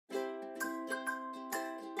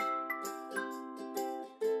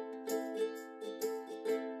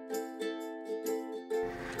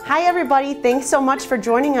Hi everybody, thanks so much for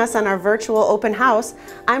joining us on our virtual open house.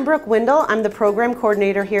 I'm Brooke Windle, I'm the program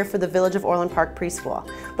coordinator here for the Village of Orland Park Preschool.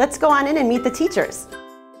 Let's go on in and meet the teachers.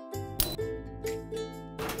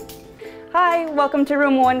 Hi, welcome to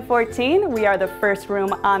room 114. We are the first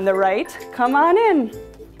room on the right. Come on in.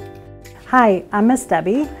 Hi, I'm Miss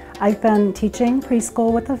Debbie. I've been teaching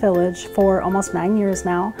preschool with the Village for almost 9 years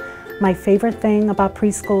now. My favorite thing about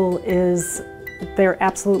preschool is their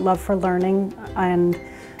absolute love for learning and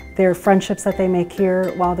their friendships that they make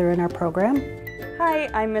here while they're in our program. Hi,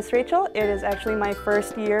 I'm Miss Rachel. It is actually my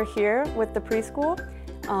first year here with the preschool.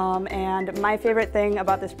 And my favorite thing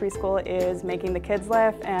about this preschool is making the kids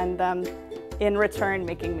laugh and in return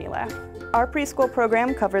making me laugh. Our preschool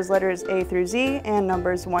program covers letters A through Z and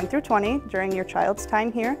numbers 1 through 20 during your child's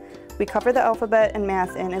time here. We cover the alphabet and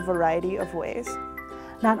math in a variety of ways.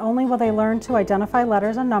 Not only will they learn to identify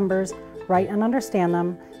letters and numbers, write and understand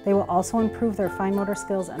them, they will also improve their fine motor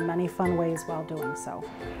skills in many fun ways while doing so.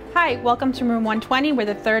 Hi, welcome to room 120. We're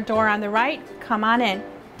the third door on the right. Come on in.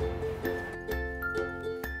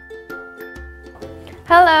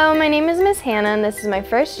 Hello, my name is Miss Hannah and this is my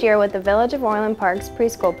first year with the Village of Orland Park's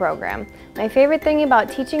preschool program. My favorite thing about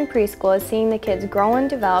teaching preschool is seeing the kids grow and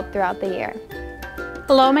develop throughout the year.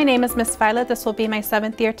 Hello, my name is Miss Violet. This will be my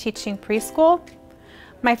 7th year teaching preschool.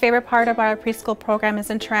 My favorite part about our preschool program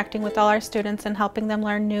is interacting with all our students and helping them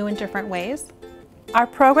learn new and different ways. Our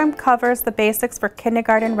program covers the basics for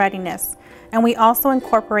kindergarten readiness, and we also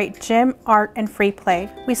incorporate gym, art, and free play.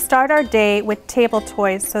 We start our day with table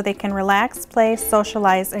toys so they can relax, play,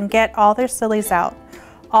 socialize, and get all their sillies out,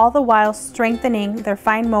 all the while strengthening their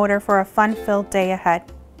fine motor for a fun-filled day ahead.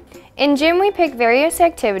 In gym, we pick various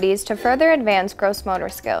activities to further advance gross motor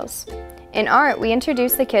skills. In art, we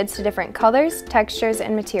introduce the kids to different colors, textures,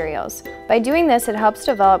 and materials. By doing this, it helps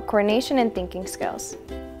develop coordination and thinking skills.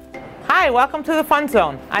 Hi, welcome to the Fun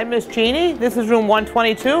Zone. I'm Miss Jeannie. This is room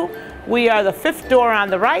 122. We are the 5th door on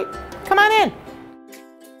the right. Come on in.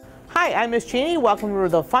 Hi, I'm Miss Jeannie. Welcome to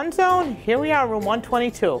the Fun Zone. Here we are, room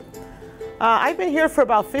 122. I've been here for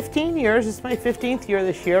about 15 years. It's my 15th year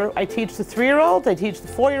this year. I teach the 3-year-olds, I teach the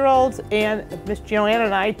 4-year-olds, and Miss Joanne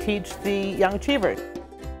and I teach the Young Achievers.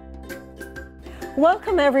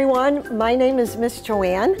 Welcome everyone, my name is Miss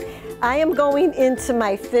Joanne. I am going into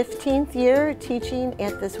my 15th year teaching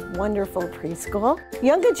at this wonderful preschool.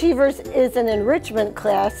 Young Achievers is an enrichment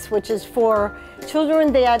class which is for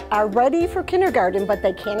children that are ready for kindergarten but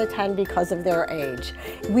they can't attend because of their age.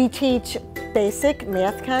 We teach basic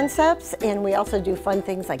math concepts and we also do fun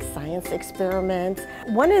things like science experiments.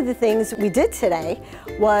 One of the things we did today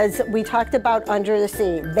was we talked about under the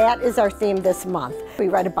sea. That is our theme this month. We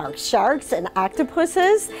read about sharks and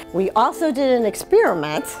octopuses. We also did an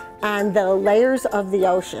experiment on the layers of the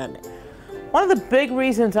ocean. One of the big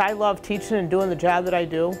reasons I love teaching and doing the job that I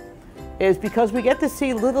do is because we get to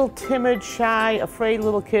see little timid, shy, afraid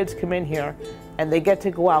little kids come in here and they get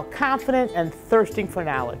to go out confident and thirsting for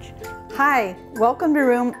knowledge. Hi, welcome to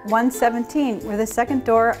room 117. We're the 2nd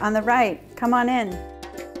door on the right. Come on in.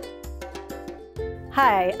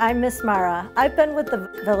 Hi, I'm Miss Mara. I've been with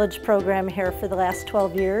the Village program here for the last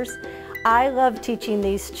 12 years. I love teaching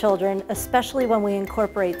these children, especially when we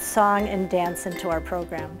incorporate song and dance into our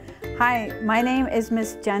program. Hi, my name is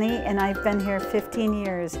Miss Jenny and I've been here 15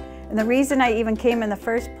 years. And the reason I even came in the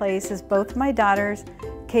first place is both my daughters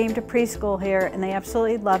came to preschool here and they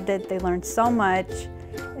absolutely loved it. They learned so much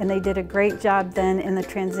and they did a great job then in the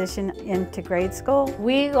transition into grade school.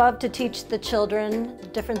 We love to teach the children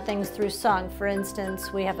different things through song. For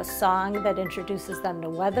instance, we have a song that introduces them to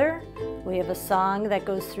weather. We have a song that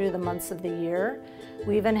goes through the months of the year.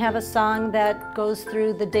 We even have a song that goes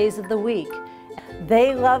through the days of the week.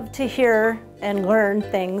 They love to hear and learn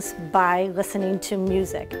things by listening to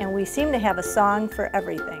music, and we seem to have a song for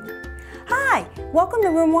everything. Hi, welcome to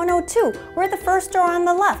room 102. We're the 1st door on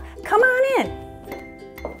the left. Come on in.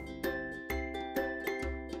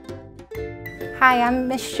 Hi, I'm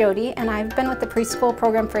Miss Jody and I've been with the preschool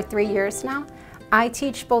program for 3 years now. I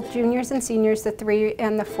teach both juniors and seniors, the 3-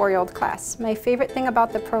 and the 4-year-old class. My favorite thing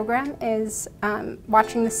about the program is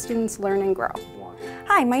watching the students learn and grow.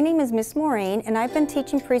 Hi, my name is Miss Maureen and I've been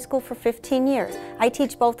teaching preschool for 15 years. I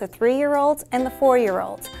teach both the 3-year-olds and the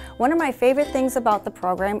 4-year-olds. One of my favorite things about the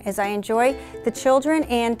program is I enjoy the children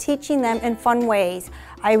and teaching them in fun ways.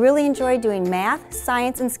 I really enjoy doing math,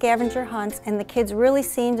 science, and scavenger hunts, and the kids really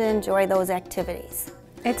seem to enjoy those activities.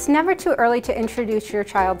 It's never too early to introduce your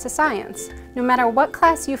child to science. No matter what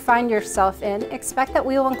class you find yourself in, expect that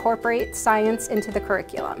we will incorporate science into the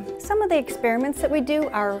curriculum. Some of the experiments that we do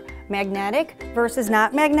are magnetic versus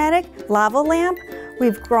not magnetic, lava lamp.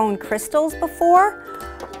 We've grown crystals before.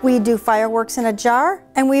 We do fireworks in a jar,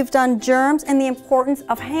 and we've done germs and the importance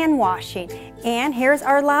of hand washing. And here's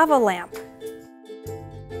our lava lamp.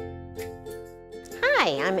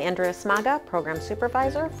 Hi, I'm Andrea Smaga, Program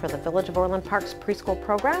Supervisor for the Village of Orland Park's preschool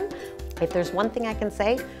program. If there's one thing I can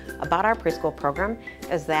say about our preschool program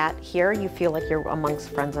is that here you feel like you're amongst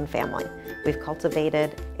friends and family. We've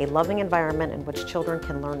cultivated a loving environment in which children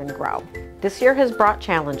can learn and grow. This year has brought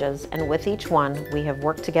challenges, and with each one, we have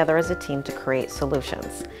worked together as a team to create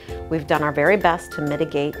solutions. We've done our very best to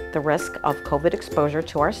mitigate the risk of COVID exposure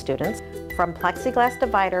to our students, from plexiglass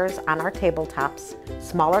dividers on our tabletops,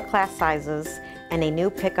 smaller class sizes, and a new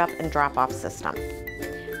pickup and drop-off system.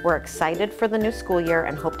 We're excited for the new school year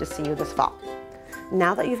and hope to see you this fall.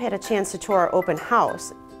 Now that you've had a chance to tour our open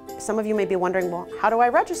house, some of you may be wondering, well, how do I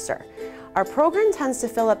register? Our program tends to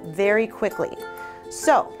fill up very quickly.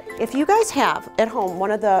 So, if you guys have at home one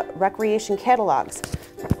of the recreation catalogs,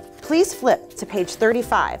 please flip to page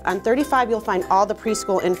 35. On 35, you'll find all the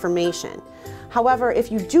preschool information. However,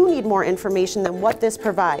 if you do need more information than what this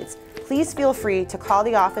provides, please feel free to call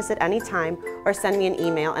the office at any time or send me an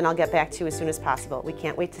email and I'll get back to you as soon as possible. We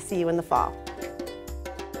can't wait to see you in the fall.